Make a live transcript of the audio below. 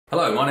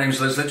Hello, my name is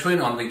Les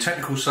Litwin. I'm the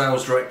Technical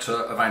Sales Director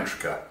of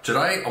Antrica.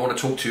 Today I want to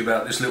talk to you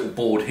about this little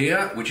board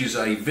here, which is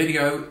a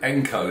video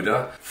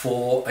encoder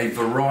for a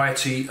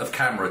variety of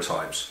camera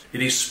types.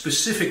 It is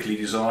specifically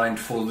designed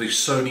for the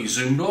Sony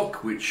zoom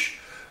block, which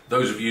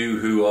those of you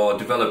who are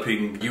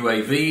developing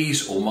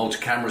UAVs or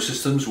multi-camera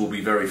systems will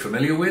be very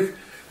familiar with.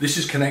 This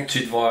is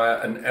connected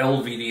via an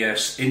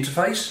LVDS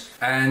interface,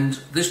 and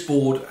this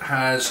board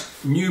has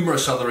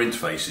numerous other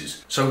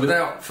interfaces. So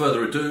without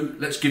further ado,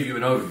 let's give you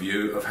an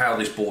overview of how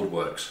this board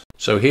works.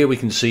 So here we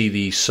can see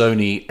the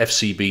Sony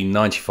FCB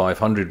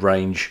 9500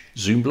 range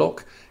zoom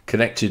block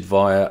connected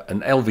via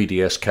an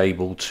LVDS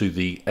cable to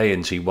the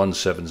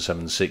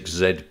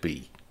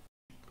ANT-1776ZB.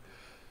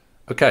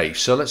 Okay,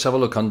 so let's have a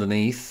look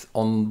underneath.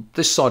 On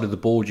this side of the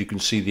board you can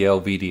see the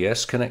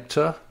LVDS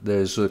connector.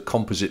 There's a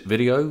composite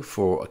video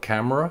for a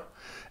camera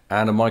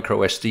and a micro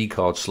SD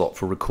card slot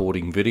for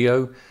recording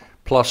video,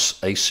 plus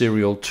a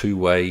serial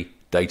two-way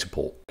data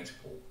port.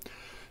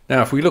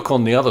 Now if we look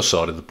on the other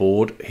side of the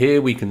board, here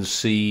we can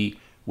see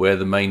where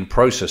the main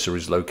processor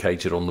is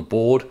located on the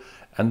board,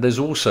 and there's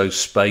also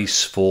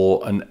space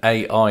for an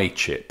AI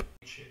chip.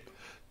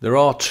 There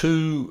are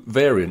two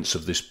variants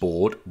of this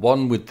board,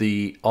 one with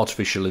the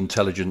artificial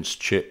intelligence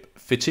chip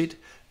fitted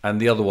and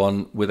the other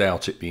one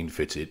without it being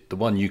fitted. The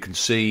one you can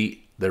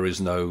see, there is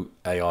no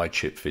AI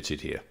chip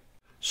fitted here.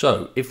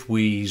 So if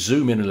we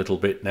zoom in a little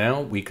bit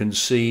now, we can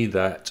see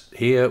that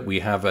here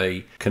we have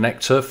a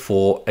connector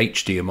for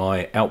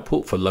HDMI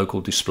output for local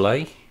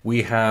display.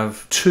 We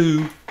have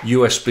two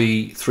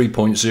USB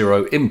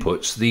 3.0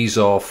 inputs. These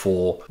are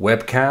for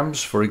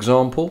webcams, for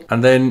example.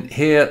 And then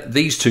here,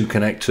 these two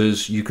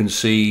connectors, you can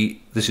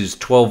see this is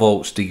 12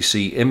 volts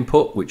DC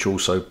input, which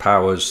also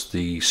powers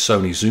the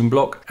Sony zoom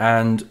block,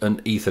 and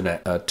an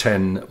Ethernet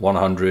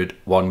 10100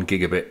 1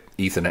 gigabit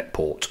Ethernet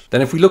port.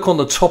 Then if we look on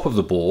the top of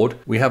the board,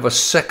 we have a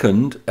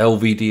second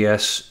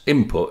LVDS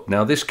input.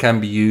 Now this can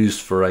be used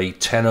for a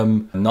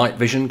Tenum night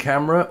vision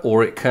camera,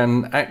 or it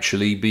can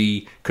actually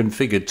be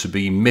configured to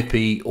be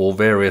MIPI or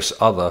various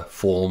other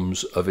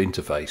forms of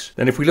interface.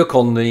 Then if we look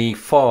on the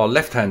far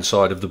left hand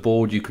side of the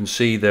board, you can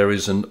see there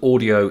is an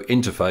audio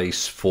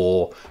interface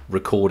for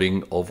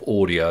recording of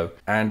audio.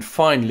 And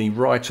finally,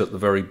 right at the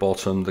very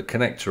bottom, the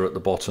connector at the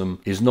bottom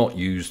is not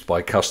used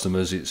by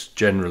customers. It's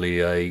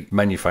generally a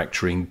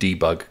manufacturing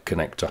debug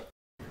connector.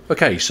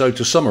 Okay, so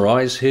to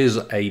summarize, here's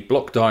a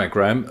block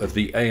diagram of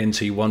the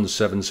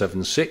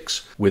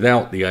ANT-1776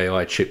 without the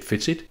AI chip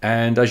fitted.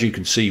 And as you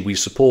can see, we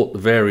support the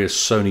various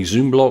Sony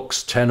zoom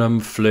blocks, Tenum,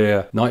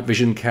 Flir, night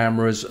vision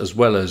cameras, as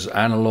well as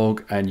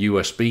analog and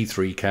USB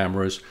 3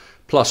 cameras,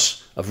 plus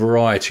a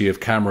variety of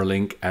camera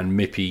link and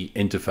MIPI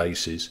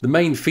interfaces. The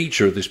main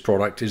feature of this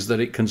product is that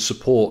it can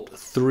support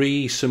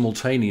 3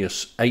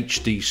 simultaneous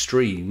HD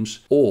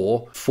streams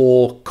or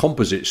 4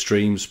 composite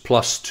streams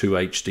plus 2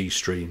 HD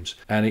streams,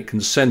 and it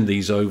can send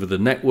these over the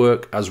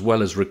network as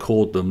well as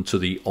record them to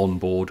the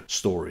onboard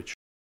storage.